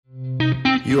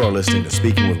You are listening to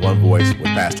Speaking with One Voice with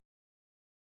Pastor.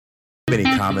 If you have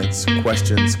any comments,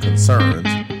 questions, concerns,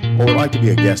 or would like to be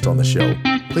a guest on the show,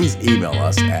 please email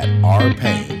us at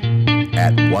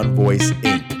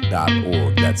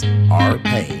rpayne@onevoiceinc.org. That's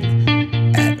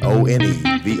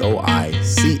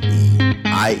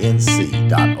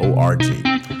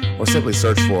rpayne@onevoiceinc.org. Or simply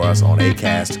search for us on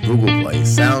Acast, Google Play,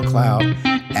 SoundCloud,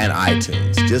 and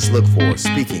iTunes. Just look for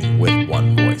Speaking with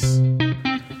One Voice.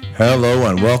 Hello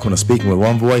and welcome to Speaking with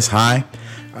One Voice. Hi,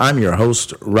 I'm your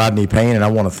host, Rodney Payne, and I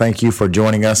want to thank you for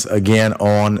joining us again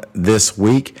on this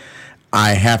week.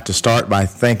 I have to start by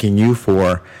thanking you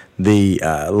for the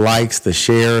likes, the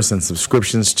shares, and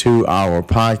subscriptions to our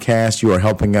podcast. You are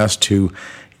helping us to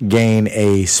gain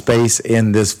a space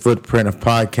in this footprint of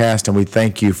podcast, and we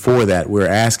thank you for that. We're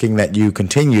asking that you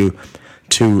continue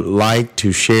to like,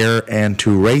 to share, and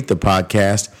to rate the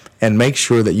podcast, and make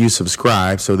sure that you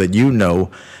subscribe so that you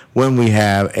know when we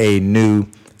have a new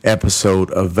episode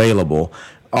available.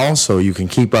 Also, you can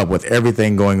keep up with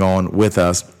everything going on with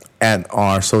us at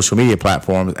our social media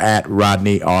platforms at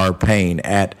Rodney R. Payne,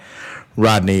 at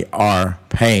Rodney R.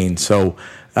 Payne. So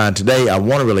today I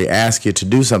want to really ask you to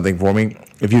do something for me.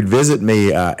 If you'd visit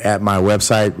me at my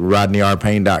website,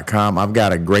 rodneyrpayne.com, I've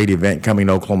got a great event coming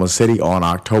to Oklahoma City on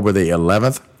October the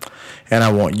 11th, and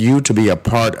I want you to be a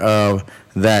part of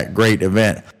that great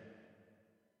event.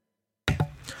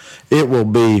 It will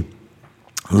be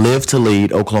Live to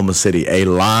Lead Oklahoma City, a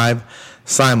live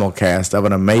simulcast of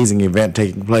an amazing event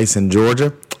taking place in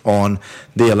Georgia on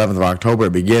the 11th of October.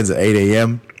 It begins at 8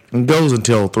 a.m. and goes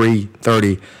until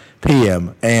 3:30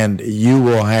 p.m. And you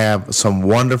will have some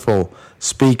wonderful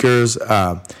speakers.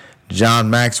 John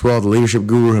Maxwell, the leadership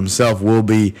guru himself, will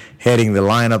be heading the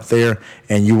lineup there,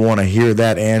 and you want to hear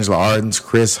that. Angela Ardens,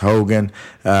 Chris Hogan,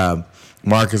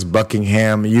 Marcus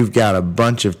Buckingham. You've got a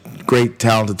bunch of great,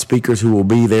 talented speakers who will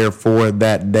be there for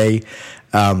that day.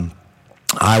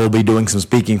 I will be doing some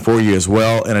speaking for you as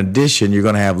well. In addition, you're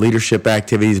going to have leadership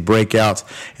activities, breakouts,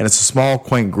 and it's a small,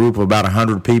 quaint group of about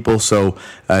 100 people, so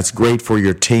it's great for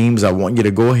your teams. I want you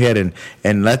to go ahead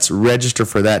and let's register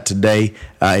for that today.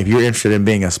 If you're interested in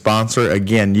being a sponsor,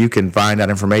 again, you can find that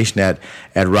information at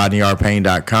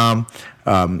rodneyrpayne.com.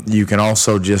 You can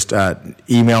also just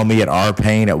email me at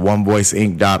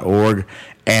rpayne@onevoiceinc.org,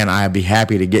 and I'd be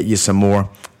happy to get you some more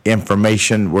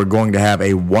information. We're going to have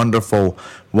a wonderful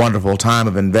time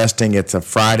of investing. It's a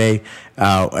Friday,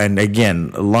 and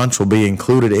again, lunch will be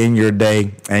included in your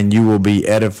day, and you will be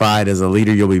edified as a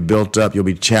leader. You'll be built up, you'll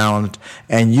be challenged,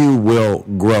 and you will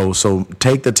grow. So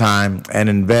take the time and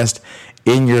invest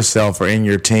in yourself or in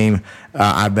your team.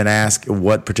 I've been asked,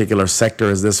 what particular sector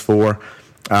is this for?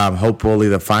 Hopefully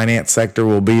the finance sector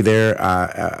will be there.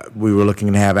 We were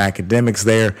looking to have academics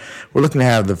there. We're looking to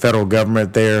have the federal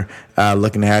government there,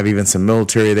 looking to have even some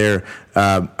military there.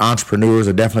 Entrepreneurs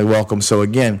are definitely welcome. So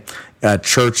again,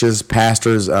 churches,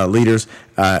 pastors, leaders,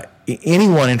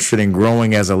 anyone interested in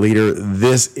growing as a leader,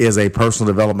 this is a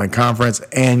personal development conference,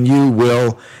 and you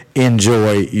will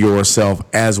enjoy yourself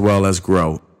as well as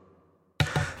grow.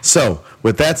 So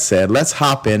with that said, let's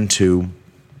hop into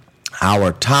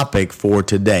our topic for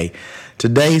today.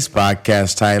 Today's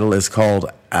podcast title is called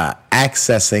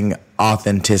Accessing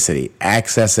Authenticity.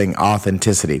 Accessing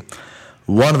Authenticity.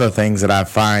 One of the things that I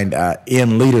find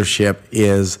in leadership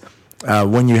is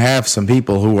when you have some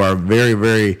people who are very,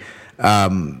 very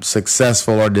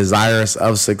successful or desirous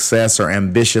of success, or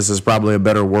ambitious is probably a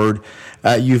better word,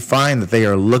 you find that they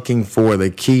are looking for the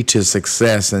key to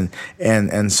success, and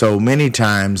so many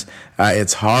times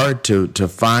it's hard to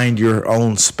find your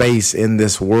own space in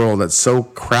this world that's so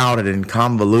crowded and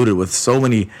convoluted with so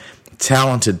many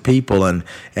talented people and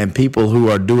people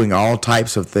who are doing all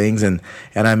types of things, and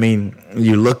I mean,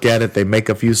 you look at it, they make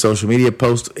a few social media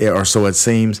posts, or so it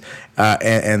seems,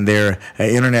 and they're an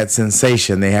internet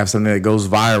sensation. They have something that goes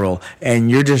viral, and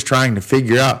you're just trying to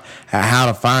figure out how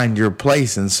to find your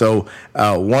place. And so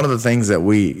one of the things that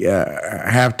we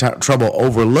have trouble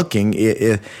overlooking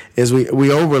is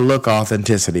we overlook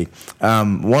authenticity.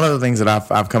 One of the things that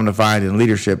I've come to find in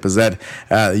leadership is that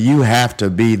you have to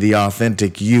be the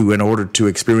authentic you in order to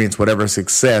experience whatever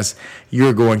success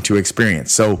you're going to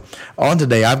experience. So on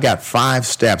today, I've got 5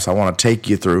 steps I want to take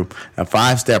you through, a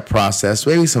 5-step process,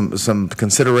 maybe some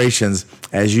considerations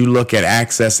as you look at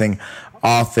accessing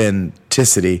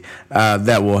authenticity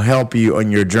that will help you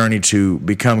on your journey to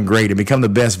become great and become the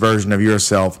best version of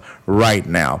yourself right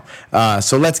now.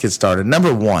 So let's get started.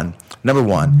 Number one,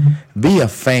 be a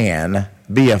fan,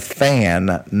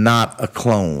 not a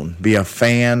clone. Be a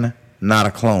fan, not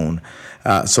a clone.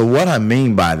 So what I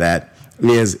mean by that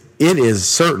is it is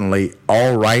certainly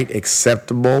all right,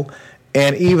 acceptable,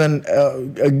 and even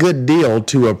a good deal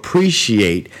to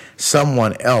appreciate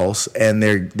someone else and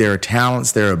their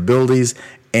talents, their abilities,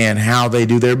 and how they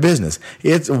do their business.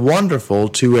 It's wonderful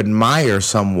to admire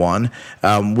someone.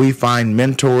 We find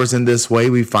mentors in this way.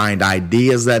 We find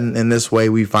ideas that in this way.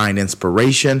 We find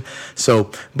inspiration.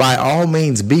 So by all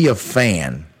means, be a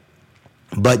fan.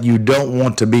 But you don't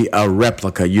want to be a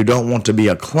replica. You don't want to be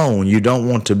a clone. You don't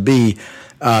want to be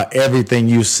everything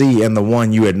you see in the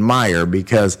one you admire,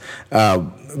 because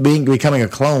becoming a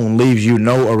clone leaves you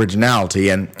no originality.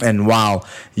 And while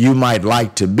you might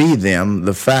like to be them,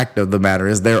 the fact of the matter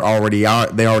is they already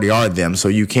are them. So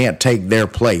you can't take their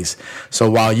place.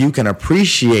 So while you can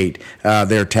appreciate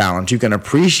their talent, you can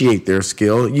appreciate their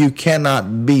skill, you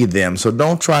cannot be them. So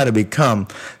don't try to become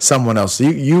someone else.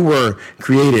 You were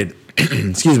created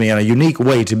excuse me, in a unique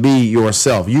way to be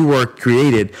yourself. You were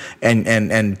created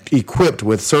and equipped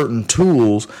with certain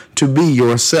tools to be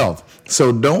yourself.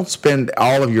 So don't spend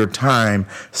all of your time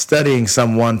studying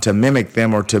someone to mimic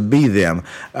them or to be them.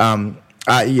 I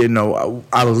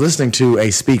was listening to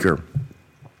a speaker,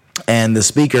 and the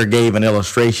speaker gave an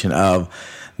illustration of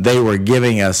they were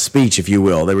giving a speech, if you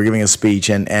will. They were giving a speech,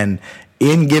 and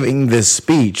in giving this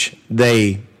speech,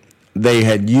 they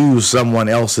had used someone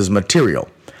else's material.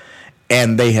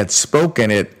 And they had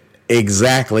spoken it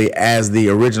exactly as the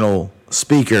original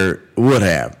speaker would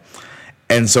have.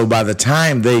 And so by the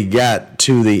time they got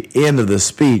to the end of the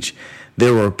speech,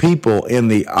 there were people in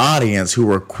the audience who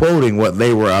were quoting what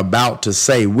they were about to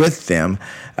say with them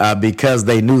because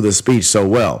they knew the speech so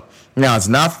well. Now, it's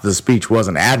not that the speech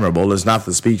wasn't admirable. It's not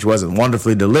that the speech wasn't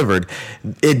wonderfully delivered.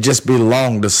 It just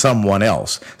belonged to someone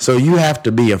else. So you have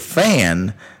to be a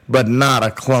fan, but not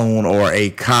a clone or a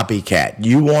copycat.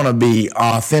 You want to be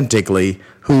authentically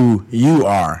who you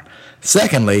are.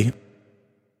 Secondly,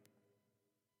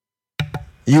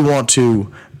 you want to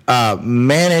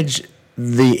manage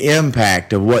the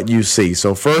impact of what you see.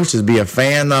 So first is be a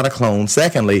fan, not a clone.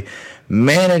 Secondly,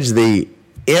 manage the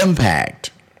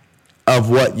impact of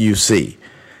what you see.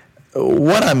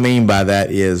 What I mean by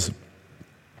that is,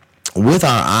 with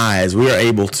our eyes, we are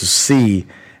able to see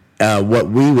what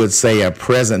we would say a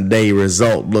present day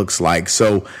result looks like.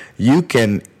 So you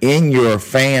can, in your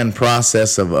fan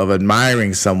process of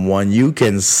admiring someone, you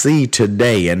can see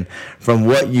today, and from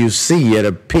what you see, it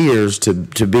appears to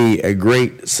be a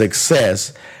great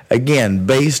success, again,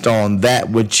 based on that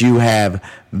which you have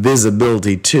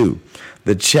visibility to.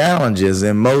 The challenge is,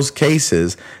 in most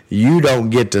cases, you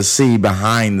don't get to see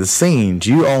behind the scenes.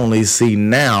 You only see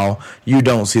now. You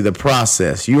don't see the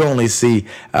process. You only see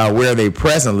where they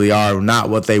presently are, not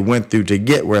what they went through to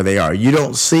get where they are. You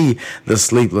don't see the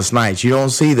sleepless nights. You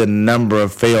don't see the number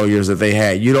of failures that they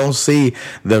had. You don't see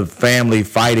the family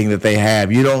fighting that they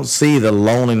have. You don't see the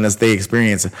loneliness they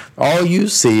experience. All you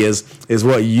see is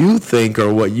what you think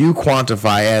or what you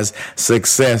quantify as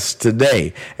success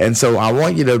today. And so I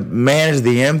want you to manage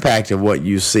the impact of what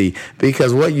you see,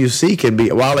 because what you see can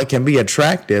be, while it can be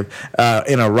attractive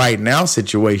in a right now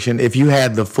situation, if you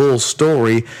had the full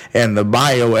story and the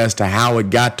bio as to how it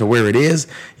got to where it is,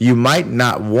 you might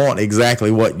not want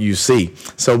exactly what you see.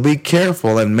 So be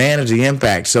careful and manage the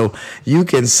impact so you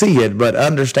can see it, but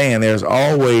understand there's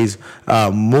always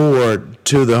more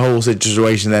to the whole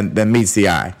situation than meets the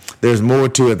eye. There's more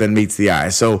to it than meets the eye.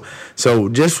 So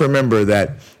just remember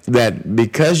that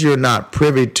because you're not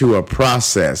privy to a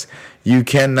process, you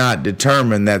cannot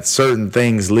determine that certain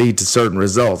things lead to certain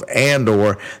results, and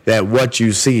or that what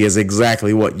you see is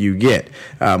exactly what you get.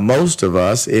 Most of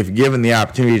us, if given the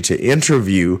opportunity to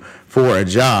interview for a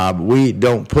job, we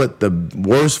don't put the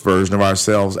worst version of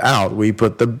ourselves out. We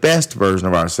put the best version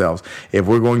of ourselves. If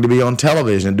we're going to be on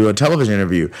television and do a television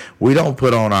interview, we don't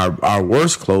put on our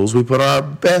worst clothes. We put our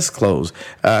best clothes.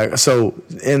 So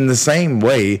in the same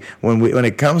way, when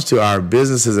it comes to our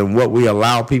businesses and what we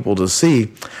allow people to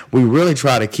see, we really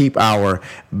try to keep our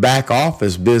back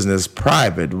office business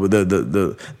private,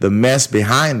 the mess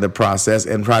behind the process,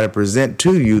 and try to present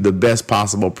to you the best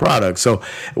possible product. So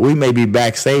we may be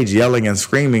backstage yelling and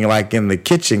screaming like in the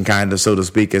kitchen, kind of, so to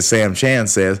speak, as Sam Chan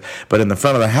says, but in the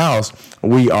front of the house,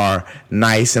 we are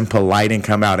nice and polite and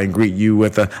come out and greet you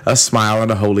with a smile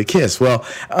and a holy kiss. Well,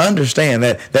 understand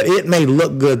that it may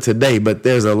look good today, but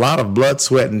there's a lot of blood,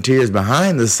 sweat, and tears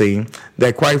behind the scene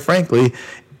that, quite frankly,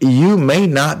 you may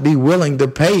not be willing to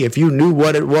pay if you knew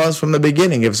what it was from the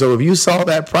beginning. If you saw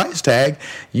that price tag,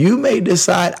 you may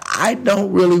decide, I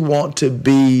don't really want to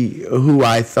be who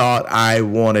I thought I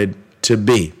wanted to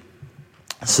be.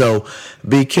 So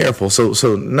be careful.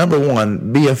 So number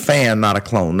one, be a fan, not a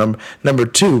clone. Number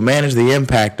two, manage the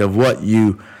impact of what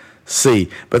you see.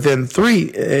 But then three,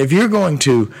 if you're going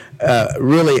to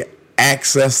really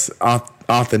access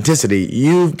authenticity,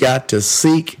 you've got to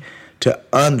seek to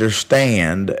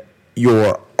understand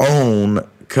your own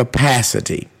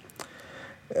capacity.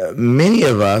 Many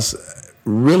of us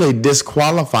really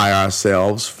disqualify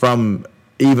ourselves from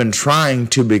even trying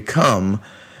to become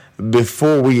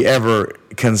before we ever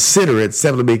consider it,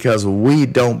 simply because we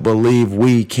don't believe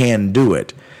we can do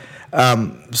it.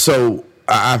 So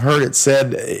I've heard it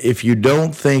said, if you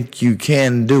don't think you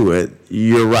can do it,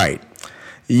 you're right.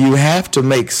 You have to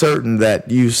make certain that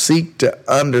you seek to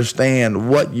understand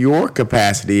what your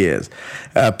capacity is.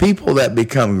 People that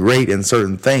become great in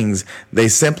certain things, they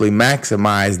simply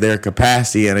maximize their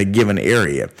capacity in a given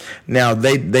area. Now,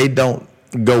 they don't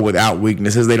go without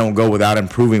weaknesses. They don't go without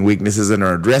improving weaknesses and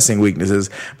or addressing weaknesses,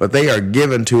 but they are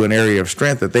given to an area of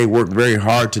strength that they work very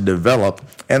hard to develop,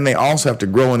 and they also have to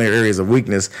grow in their areas of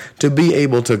weakness to be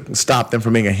able to stop them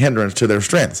from being a hindrance to their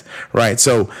strengths, right?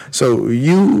 So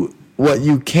what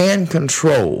you can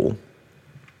control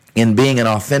in being an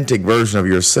authentic version of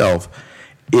yourself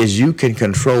is you can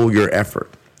control your effort.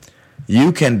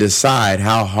 You can decide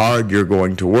how hard you're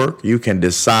going to work. You can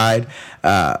decide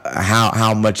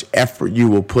how much effort you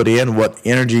will put in, what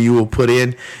energy you will put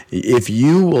in. If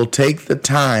you will take the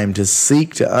time to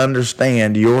seek to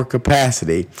understand your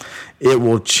capacity, it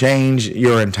will change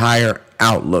your entire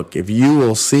outlook. If you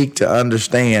will seek to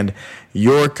understand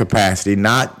your capacity,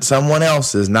 not someone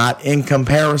else's, not in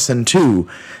comparison to,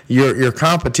 your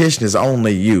competition is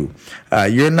only you.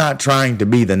 You're not trying to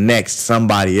be the next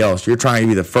somebody else. You're trying to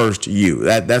be the first you.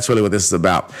 That's really what this is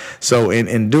about. So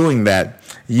in doing that,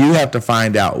 you have to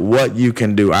find out what you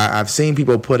can do. I've seen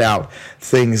people put out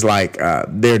things like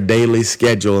their daily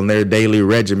schedule and their daily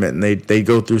regiment, and they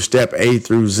go through step A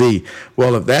through Z.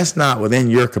 Well, if that's not within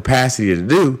your capacity to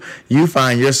do, you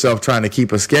find yourself trying to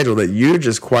keep a schedule that you're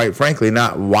just quite frankly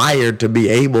not wired to be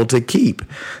able to keep.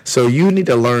 So you need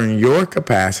to learn your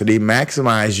capacity,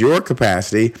 maximize your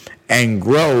capacity, and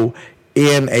grow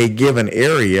in a given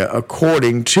area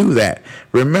according to that.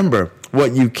 Remember,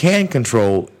 what you can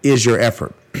control is your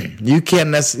effort. You can't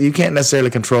necessarily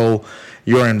control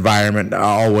your environment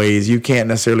always. You can't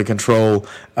necessarily control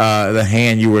the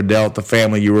hand you were dealt, the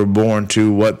family you were born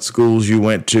to, what schools you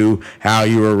went to, how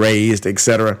you were raised,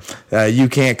 etc. You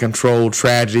can't control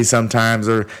tragedy sometimes,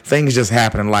 or things just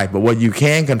happen in life. But what you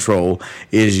can control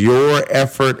is your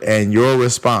effort and your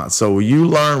response. So you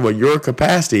learn what your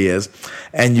capacity is,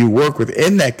 and you work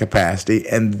within that capacity,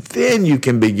 and then you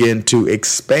can begin to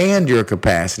expand your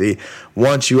capacity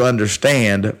once you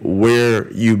understand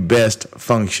where you best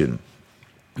function.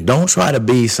 Don't try to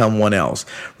be someone else.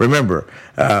 Remember,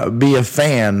 be a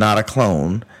fan, not a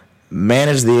clone.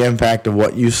 Manage the impact of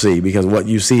what you see, because what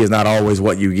you see is not always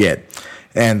what you get.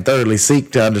 And thirdly,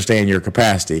 seek to understand your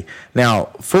capacity. Now,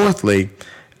 fourthly,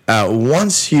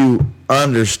 once you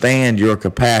understand your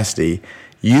capacity,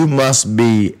 you must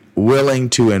be willing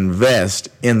to invest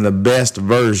in the best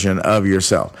version of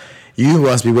yourself. You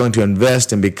must be willing to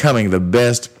invest in becoming the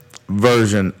best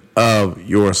version of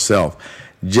yourself.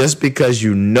 Just because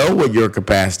you know what your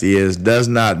capacity is does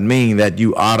not mean that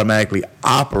you automatically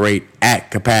operate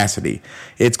at capacity.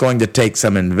 It's going to take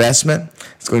some investment.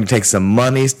 It's going to take some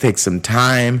money. It's take some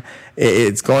time.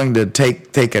 It's going to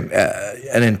take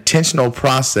an intentional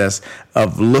process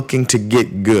of looking to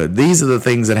get good. These are the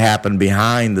things that happen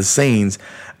behind the scenes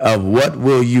of what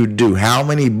will you do? How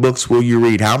many books will you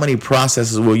read? How many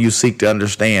processes will you seek to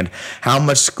understand? How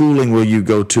much schooling will you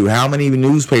go to? How many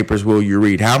newspapers will you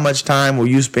read? How much time will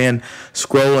you spend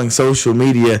scrolling social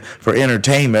media for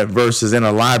entertainment versus in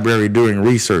a library doing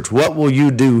research? What will you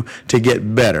do to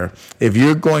get better? If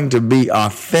you're going to be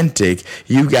authentic,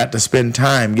 you got to spend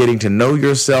time getting to know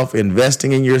yourself,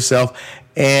 investing in yourself,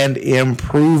 and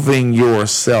improving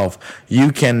yourself.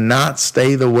 You cannot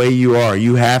stay the way you are.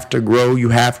 You have to grow, you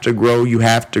have to grow, you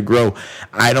have to grow.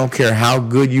 I don't care how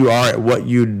good you are at what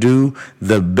you do,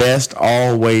 the best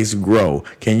always grow.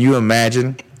 Can you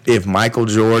imagine if Michael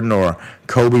Jordan or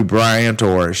Kobe Bryant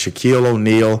or Shaquille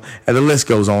O'Neal, and the list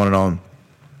goes on and on,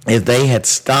 if they had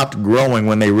stopped growing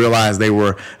when they realized they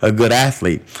were a good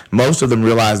athlete? Most of them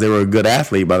realized they were a good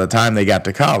athlete by the time they got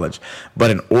to college. But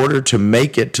in order to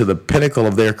make it to the pinnacle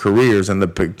of their careers and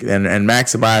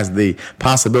maximize the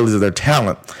possibilities of their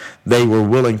talent, They were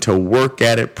willing to work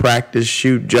at it, practice,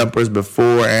 shoot jumpers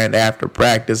before and after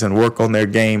practice, and work on their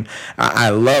game. I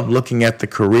love looking at the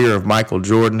career of Michael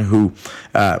Jordan, who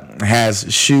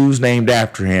has shoes named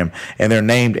after him, and they're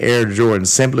named Air Jordan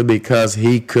simply because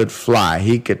he could fly.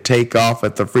 He could take off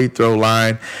at the free throw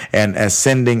line and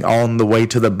ascending on the way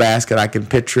to the basket. I can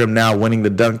picture him now winning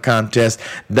the dunk contest,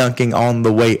 dunking on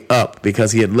the way up,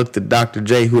 because he had looked at Dr.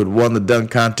 J, who had won the dunk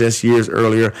contest years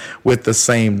earlier with the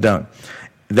same dunk.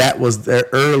 That was there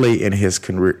early in his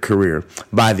career.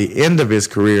 By the end of his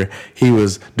career, he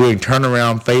was doing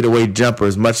turnaround fadeaway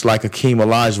jumpers, much like Hakeem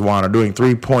Olajuwon, or doing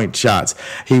three-point shots.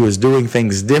 He was doing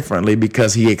things differently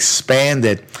because he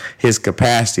expanded his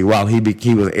capacity. While he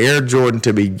was Air Jordan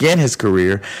to begin his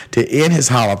career, to end his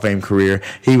Hall of Fame career,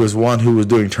 he was one who was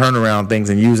doing turnaround things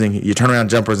and using your turnaround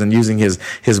jumpers and using his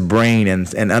brain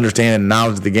and understanding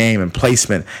knowledge of the game and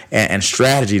placement and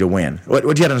strategy to win. What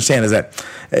you got to understand is that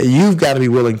you've got to be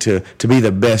willing to be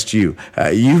the best you.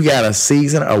 You've got a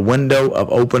season, a window of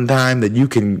open time that you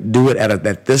can do it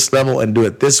at this level and do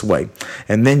it this way.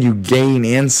 And then you gain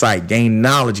insight, gain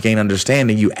knowledge, gain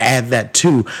understanding. You add that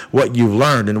to what you've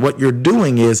learned. And what you're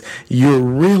doing is you're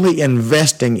really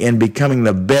investing in becoming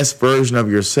the best version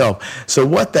of yourself. So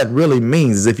what that really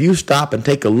means is if you stop and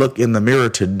take a look in the mirror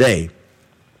today,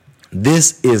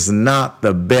 this is not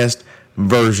the best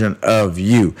version of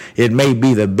you. It may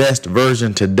be the best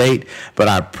version to date, but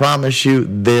I promise you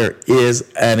there is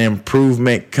an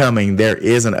improvement coming. There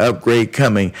is an upgrade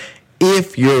coming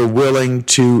if you're willing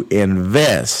to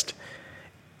invest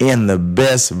in the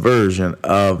best version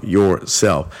of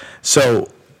yourself. So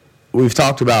we've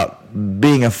talked about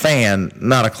being a fan,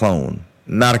 not a clone,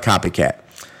 not a copycat.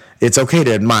 It's okay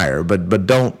to admire, but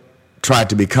don't try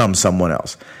to become someone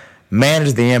else.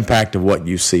 Manage the impact of what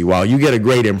you see. While you get a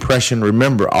great impression,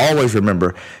 always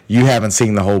remember, you haven't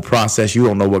seen the whole process. You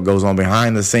don't know what goes on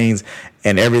behind the scenes,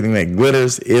 and everything that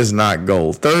glitters is not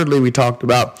gold. Thirdly, we talked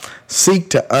about seek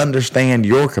to understand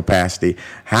your capacity.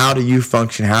 How do you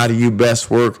function? How do you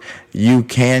best work? You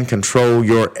can control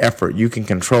your effort. You can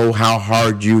control how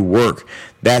hard you work.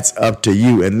 That's up to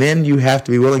you. And then you have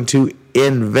to be willing to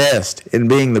invest in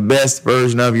being the best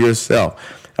version of yourself.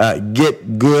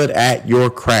 Get good at your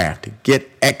craft.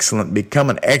 Get excellent. Become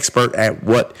an expert at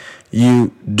what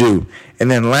you do.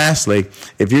 And then lastly,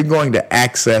 if you're going to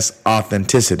access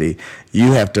authenticity,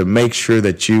 you have to make sure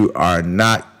that you are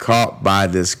not caught by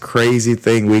this crazy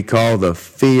thing we call the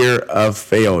fear of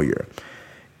failure.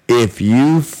 If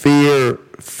you fear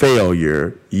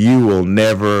failure, you will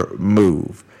never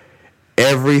move.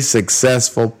 Every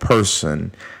successful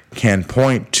person can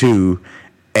point to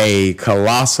a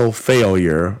colossal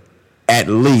failure, at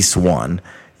least one,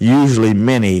 usually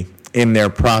many, in their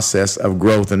process of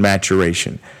growth and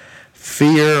maturation.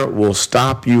 Fear will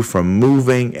stop you from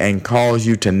moving and cause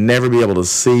you to never be able to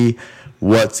see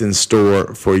what's in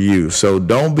store for you. So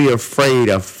don't be afraid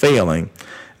of failing.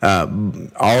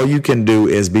 All you can do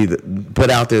is put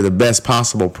out there the best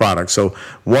possible product. So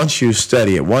once you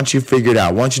study it, once you figure it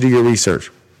out, once you do your research,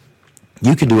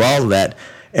 you can do all of that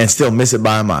and still miss it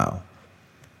by a mile.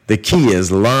 The key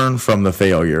is learn from the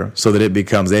failure so that it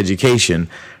becomes education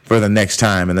for the next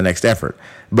time and the next effort.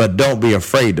 But don't be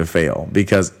afraid to fail,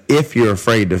 because if you're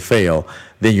afraid to fail,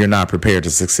 then you're not prepared to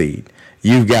succeed.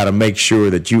 You've got to make sure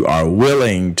that you are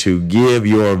willing to give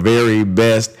your very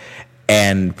best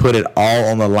and put it all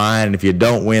on the line. And if you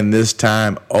don't win this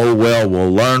time, oh well,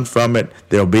 we'll learn from it.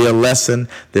 There'll be a lesson.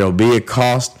 There'll be a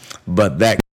cost, but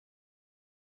that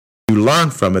you learn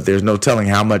from it, there's no telling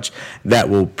how much that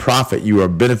will profit you or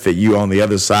benefit you on the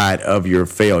other side of your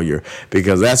failure,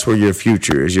 because that's where your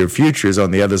future is. Your future is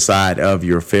on the other side of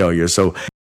your failure. So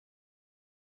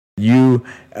you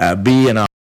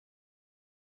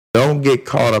don't get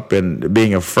caught up in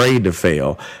being afraid to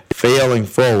fail. Failing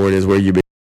forward is where you become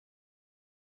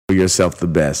yourself the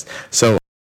best. So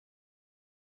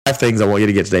 5 things I want you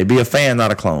to get today. Be a fan,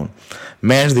 not a clone.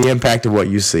 Manage the impact of what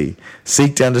you see.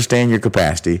 Seek to understand your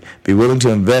capacity. Be willing to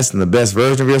invest in the best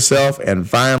version of yourself. And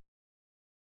finally,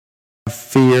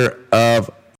 fear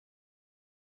of.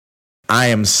 I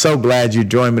am so glad you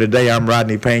joined me today. I'm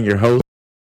Rodney Payne, your host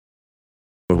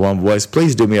with One Voice.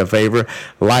 Please do me a favor.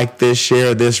 Like this,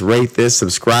 share this, rate this,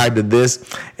 subscribe to this,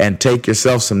 and take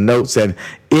yourself some notes. And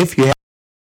if you have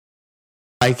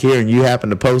like here and you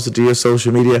happen to post it to your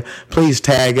social media, please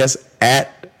tag us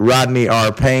at Rodney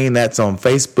R. Payne. That's on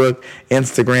Facebook,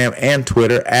 Instagram, and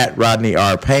Twitter at Rodney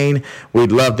R. Payne.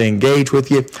 We'd love to engage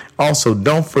with you. Also,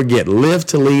 don't forget, Live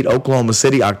to Lead Oklahoma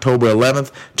City, October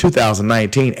 11th,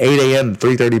 2019, 8 a.m. to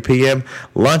 3:30 p.m.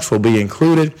 Lunch will be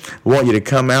included. We want you to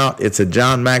come out. It's a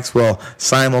John Maxwell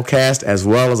simulcast as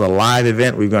well as a live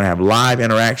event. We're going to have live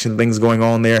interaction, things going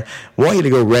on there. We want you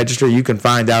to go register. You can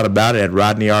find out about it at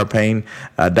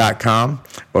rodneyrpayne.com,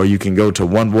 or you can go to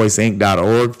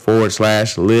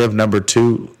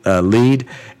onevoiceinc.org/live2lead,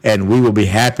 and we will be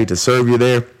happy to serve you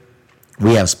there.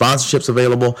 We have sponsorships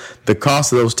available. The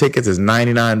cost of those tickets is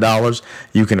 $99.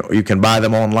 You can buy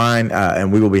them online,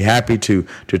 and we will be happy to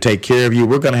take care of you.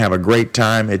 We're going to have a great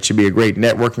time. It should be a great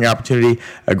networking opportunity,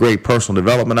 a great personal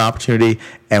development opportunity,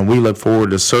 and we look forward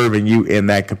to serving you in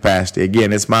that capacity.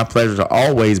 Again, it's my pleasure to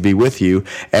always be with you,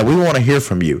 and we want to hear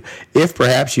from you. If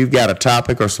perhaps you've got a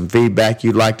topic or some feedback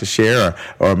you'd like to share,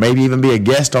 or maybe even be a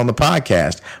guest on the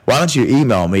podcast, why don't you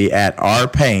email me at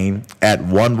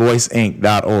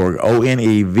rpayne@onevoiceinc.org,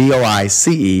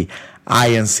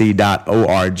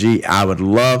 OneVoiceinc.org. I would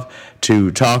love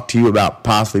to talk to you about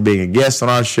possibly being a guest on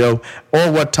our show,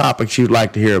 or what topics you'd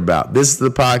like to hear about. This is the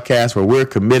podcast where we're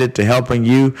committed to helping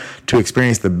you to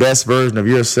experience the best version of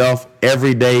yourself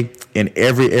every day in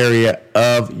every area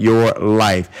of your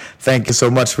life. Thank you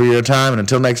so much for your time, and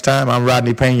until next time, I'm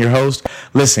Rodney Payne, your host.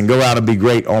 Listen, go out and be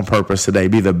great on purpose today.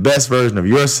 Be the best version of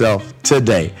yourself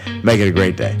today. Make it a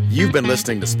great day. You've been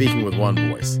listening to Speaking with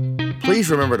One Voice. Please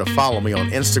remember to follow me on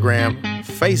Instagram,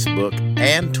 Facebook,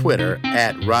 and Twitter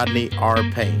at Rodney R.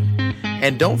 Payne.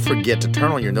 And don't forget to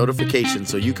turn on your notifications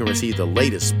so you can receive the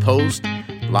latest posts,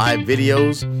 live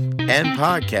videos, and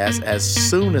podcasts as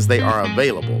soon as they are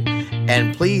available.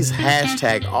 And please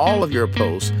hashtag all of your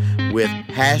posts with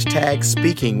hashtag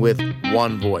Speaking with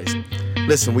One Voice.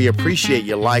 Listen, we appreciate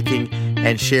you liking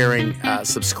and sharing,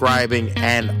 subscribing,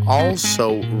 and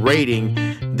also rating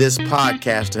this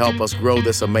podcast to help us grow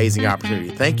this amazing opportunity.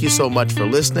 Thank you so much for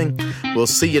listening. We'll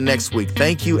see you next week.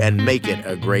 Thank you, and make it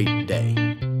a great day.